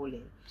is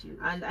appalling.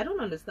 And I don't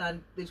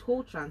understand this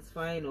whole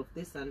transferring of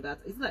this and that.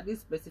 It's like these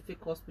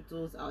specific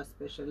hospitals are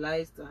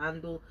specialized to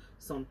handle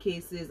some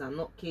cases and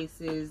not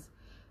cases,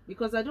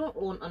 because I don't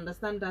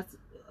understand that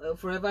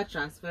forever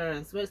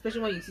transference,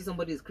 especially when you see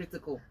somebody is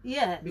critical.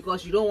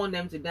 Because you don't want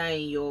them to die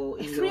in your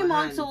 3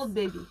 months old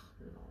baby.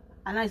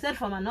 And I said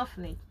from an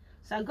orphanage.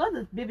 So I got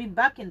the baby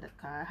back in the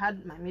car. I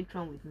had my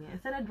matron with me. I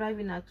started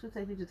driving at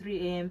 2:30 to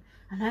 3 a.m.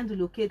 and trying to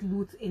locate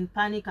Luth in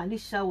panic. And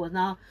this child was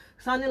now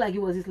sounding like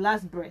it was his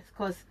last breath,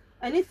 because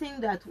anything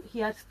that he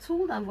had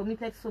stooled and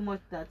vomited so much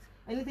that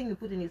anything you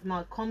put in his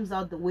mouth comes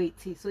out the way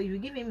it is. So if you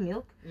give him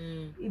milk,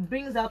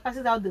 it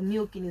passes out the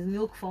milk in his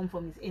milk form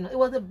from his anus. It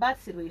was a bad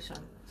situation.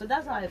 So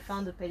that's how I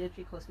found the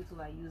pediatric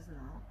hospital I use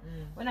now.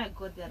 When I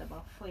got there at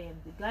about 4 a.m.,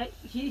 the guy,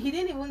 he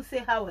didn't even say,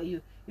 how are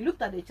you? He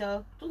looked at the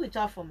child, took the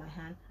child from my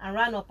hand, and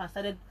ran up and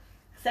started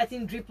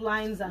setting drip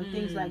lines and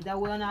things like that.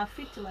 We were on our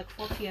feet till like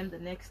 4 p.m. the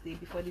next day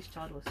before this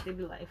child was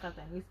stabilized. In fact,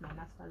 I missed my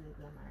master's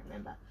exam, I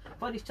remember.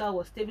 Before this child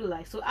was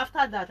stabilized. So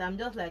after that, I'm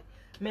just like,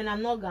 man,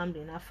 I'm not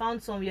gambling. I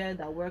found somewhere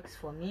that works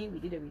for me. We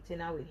did a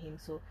retainer with him,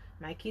 so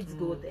my kids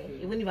go there.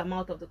 Even if I'm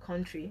out of the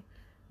country,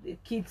 the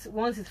kids,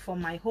 once it's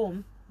from my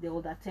home, they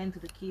will attend to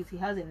the kids. He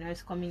has a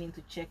nurse coming in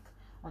to check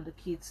on the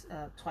kids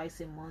twice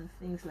a month,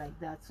 things like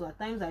that. So at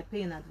times I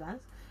pay in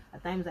advance,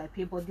 at times I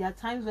pay, but there are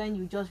times when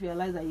you just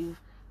realize that you've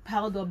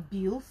piled up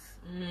bills,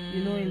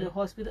 in the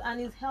hospital,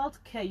 and it's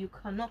healthcare, you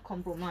cannot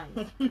compromise.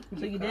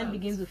 So you then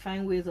begin to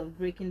find ways of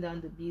breaking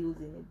down the bills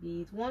in a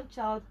bit. One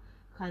child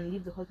can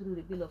leave the hospital with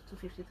a bill of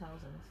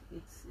 250,000.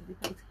 It's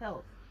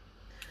health.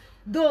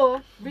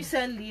 Though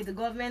recently the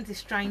government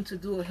is trying to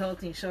do a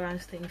health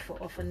insurance thing for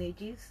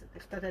orphanages.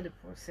 They've started the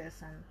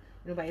process,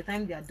 and by the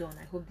time they are done,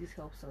 I hope this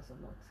helps us a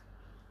lot.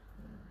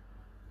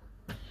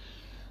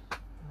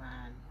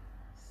 Man,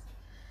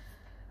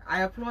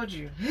 I applaud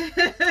you.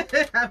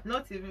 I'm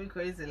not even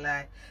going to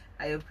lie.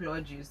 I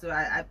applaud you. So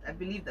I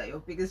believe that your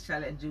biggest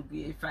challenge will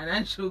be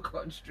financial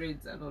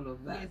constraints and all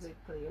of that.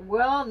 Basically.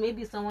 Well,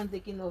 maybe someone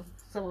taking off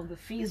some of the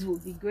fees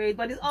would be great,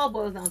 but it all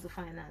boils down to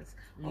finance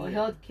or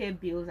healthcare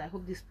bills. I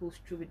hope this pulls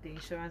through with the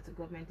insurance the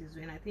government is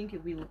doing. I think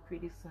it will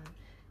pretty soon.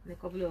 In a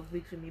couple of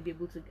weeks, we may be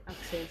able to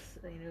access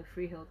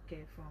free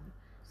healthcare from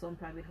some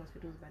private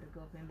hospitals by the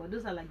government. But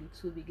those are like the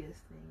two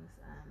biggest things.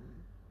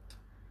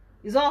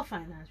 It's all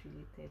finance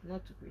related,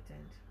 not to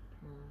pretend.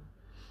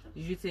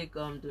 Did you take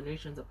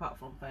donations apart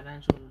from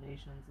financial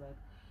donations? Like,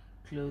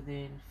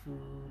 clothing,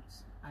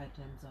 foods,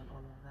 items, and all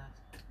of that?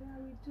 Yeah,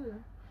 we do.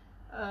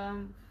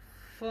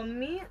 For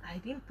me, I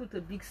didn't put a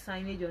big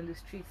signage on the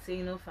street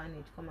saying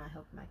orphanage, come and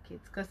help my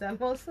kids, because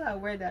I'm also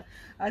aware that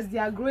as they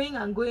are growing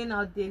and going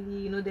out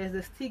daily, there's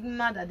a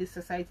stigma that the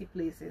society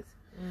places.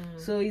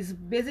 So it's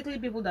basically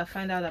people that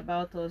find out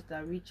about us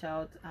that reach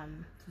out.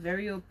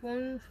 Very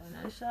open,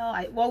 financial.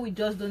 What we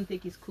just don't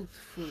take is cooked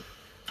food,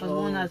 because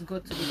one has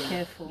got to be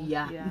careful.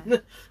 Yeah.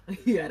 But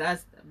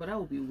that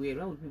would be weird.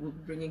 Why would people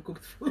be bringing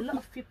cooked food? A lot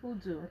of people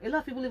do. A lot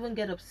of people even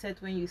get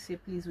upset when you say,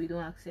 please, we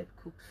don't accept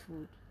cooked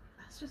food.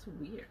 That's just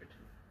weird.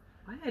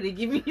 Why are they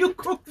giving you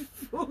cooked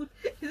food?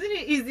 Isn't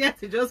it easier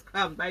to just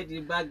come and buy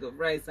the bag of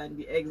rice and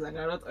the eggs and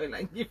carrot oil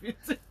and give it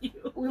to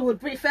you? We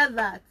would prefer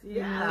that.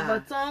 Yeah.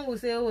 But some will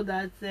say, oh,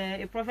 that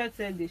a prophet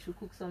said they should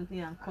cook something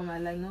and come. I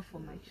like, not for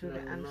my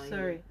children. I'm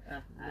sorry.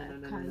 No,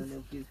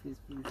 please.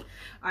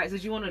 Alright, so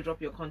do you want to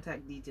drop your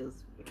contact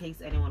details in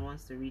case anyone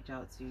wants to reach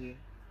out to you?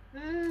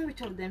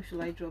 Which of them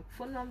should I drop?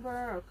 Phone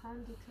number,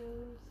 account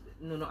details?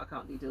 No, not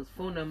account details.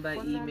 Phone number,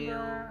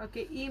 email.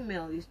 Okay,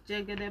 email is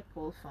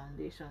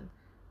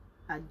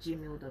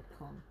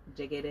jegedepaulfoundation@gmail.com.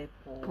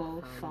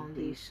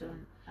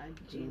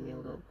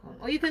 jegedepaulfoundation@gmail.com.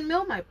 Or you can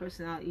mail my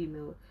personal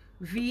email,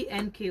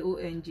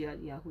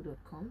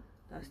 vnkong@yahoo.com.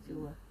 That's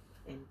still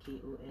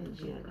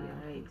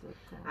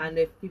nkong@yahoo.com. And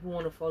if people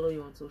want to follow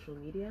you on social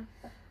media,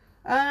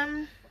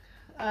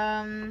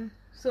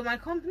 so my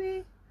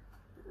company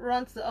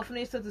runs the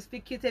orphanage, so to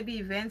speak, QTAB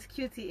events,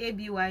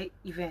 QTABY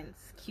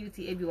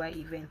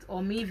events,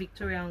 or me,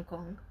 Victoria Hong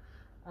Kong,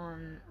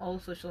 on all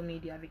social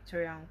media,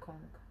 Victoria Hong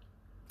Kong.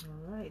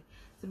 All right.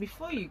 So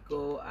before you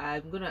go,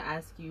 I'm gonna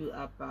ask you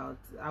a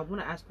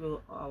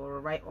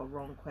right or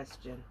wrong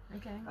question.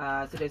 Okay.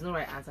 So there's no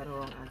right answer, no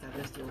wrong answer.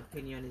 Just your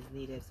opinion is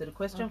needed. So the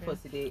question for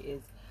today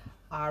is: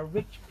 are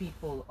rich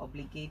people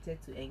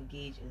obligated to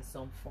engage in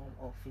some form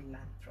of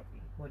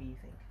philanthropy? What do you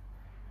think?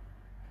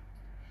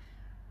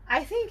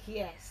 I think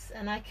yes,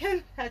 and I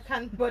can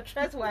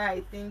buttress why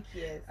I think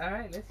yes. All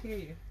right, let's hear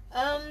you.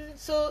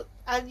 So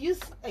I'll use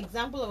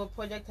example of a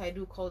project I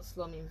do called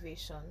Slum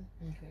Invasion.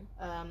 Okay.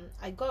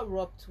 I got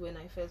robbed when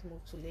I first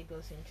moved to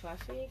Lagos in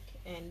traffic,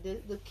 and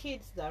the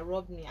kids that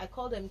robbed me, I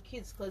call them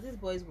kids because these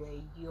boys were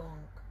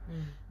young.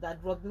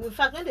 That robbed me. In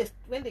fact,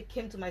 when they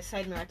came to my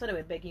side mirror, I thought they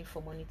were begging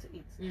for money to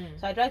eat.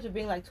 So I tried to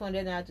bring like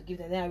 200 naira to give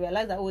them. Then I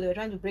realized that they were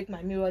trying to break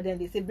my mirror. Then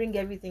they said bring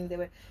everything. They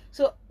were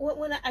so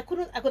when I could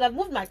have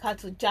moved my car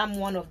to jam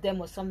one of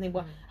them or something,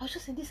 but I was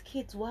just saying, these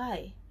kids,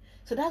 why?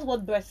 So that's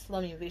what birthed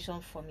Slum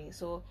Invasion for me.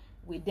 So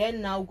we then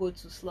now go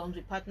to slums.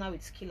 We partner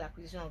with skill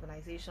acquisition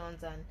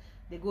organizations, and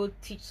they go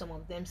teach some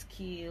of them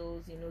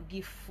skills,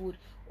 give food.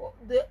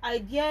 The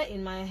idea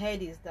in my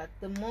head is that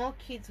the more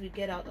kids we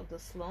get out of the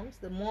slums,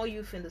 the more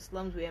youth in the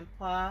slums we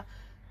empower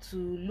to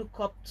look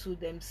up to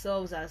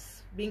themselves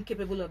as being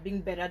capable of being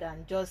better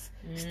than just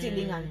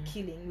stealing and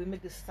killing. We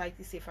make the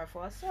society safer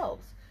for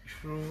ourselves.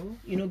 True.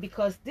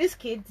 Because these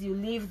kids you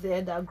leave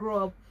there that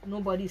grow up,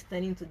 nobody's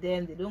turning to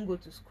them, they don't go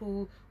to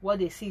school, what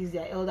they see is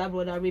their elder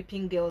brother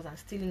raping girls and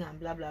stealing and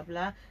blah blah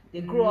blah. They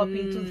grow up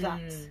into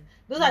that.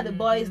 Those are the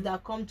boys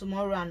that come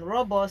tomorrow and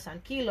rob us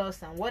and kill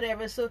us and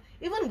whatever. So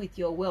even with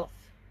your wealth,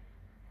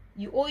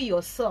 you owe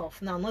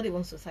yourself, now not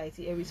even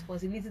society, a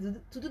responsibility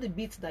to do the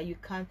bits that you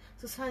can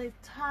to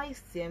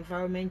sanitize the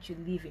environment you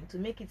live in, to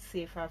make it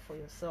safer for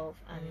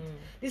yourself. And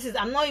this is,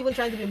 I'm not even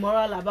trying to be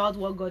moral about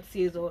what God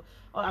says, or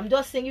I'm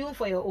just saying, even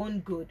for your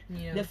own good.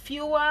 The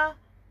fewer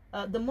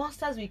the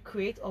monsters we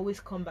create always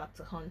come back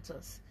to haunt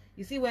us.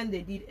 You see, when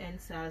they did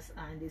NSAS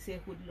and they say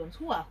hoodlums,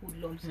 who are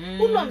hoodlums?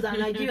 Hoodlums are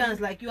Nigerians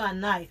like you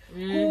and I,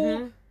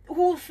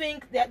 who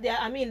think that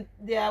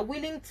they are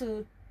willing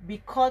to be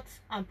caught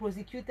and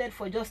prosecuted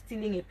for just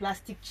stealing a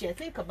plastic chair.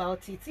 Think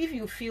about it. If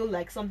you feel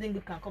like something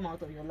good can come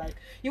out of your life,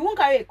 you won't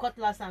carry a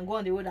cutlass and go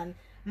on the road and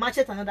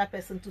machete another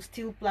person to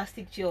steal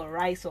plastic chair or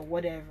rice or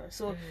whatever.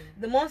 So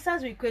the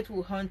monsters we create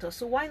will haunt us.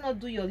 So why not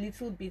do your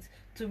little bit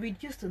to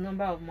reduce the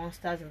number of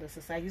monsters in the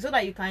society so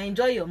that you can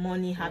enjoy your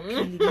money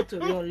happily to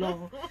your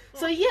long.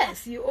 So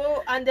yes, you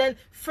owe. And then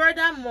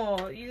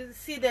furthermore, you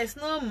see, there's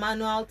no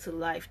manual to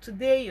life.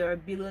 Today you're a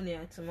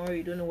billionaire, tomorrow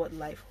you don't know what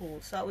life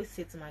holds. So I always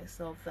say to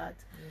myself that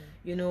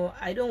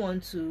I don't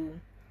want to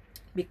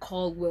be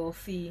called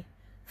wealthy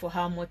for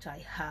how much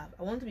I have.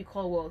 I want to be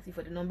called wealthy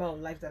for the number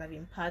of lives that I've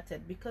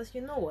imparted, because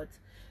you know what,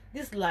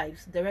 these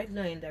lives, directly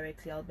or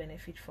indirectly, I'll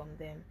benefit from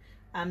them.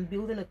 I'm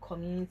building a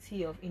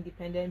community of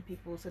independent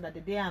people so that the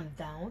day I'm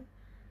down,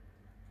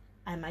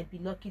 I might be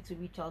lucky to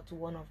reach out to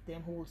one of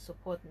them who will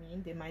support me.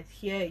 They might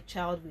hear a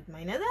child with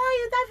my name, is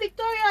that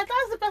Victoria?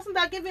 That's the person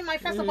that gave me my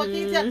first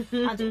opportunity,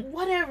 and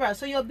whatever.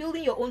 So you're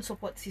building your own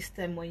support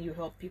system when you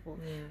help people.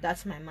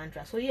 That's my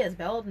mantra. So yes,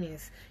 by all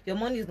means, your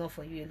money is not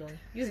for you alone.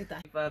 Use it.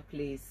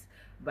 Place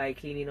by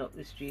cleaning up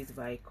the streets,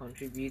 by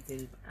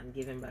contributing and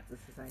giving back to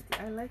society.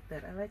 I like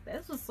that.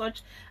 This was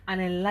such an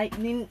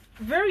enlightening,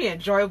 very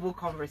enjoyable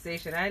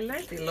conversation. I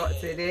learned a lot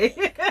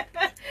today.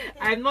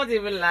 I'm not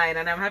even lying,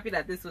 and I'm happy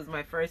that this was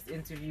my first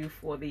interview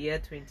for the year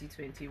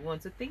 2021.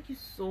 So thank you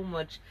so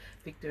much,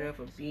 Victoria,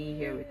 for being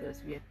here with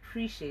us. We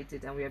appreciate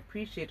it, and we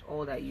appreciate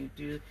all that you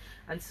do.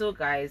 And so,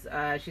 guys,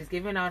 she's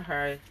given out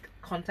her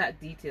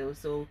contact details.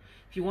 So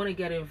if you want to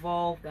get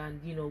involved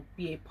and, you know,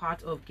 be a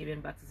part of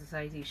giving back to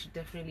society, you should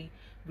definitely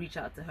reach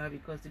out to her,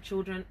 because the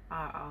children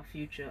are our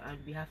future, and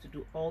we have to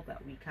do all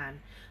that we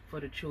can for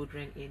the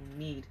children in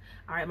need.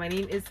 All right, my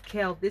name is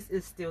Kel. This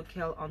is still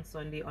Kel on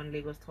Sunday on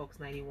Lagos Talks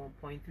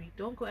 91.3.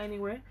 Don't go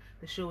anywhere.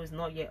 The show is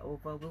not yet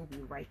over. We'll be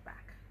right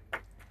back.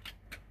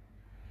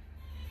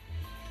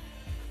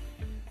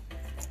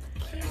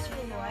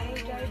 I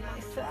enjoyed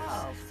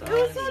myself. It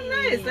was so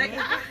nice. Like,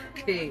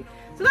 okay.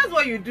 So that's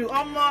what you do,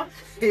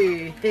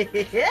 Hey.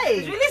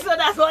 It's really so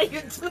that's what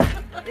you do.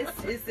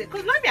 It's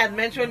because Mommy had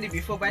mentioned it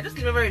before, but I just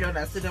never really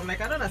understood. I'm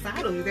like, I don't understand.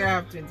 How do you there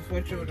have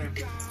 24 children?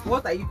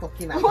 What are you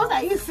talking about? What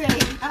are you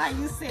saying? How are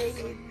you saying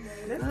it?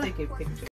 Let's take a picture.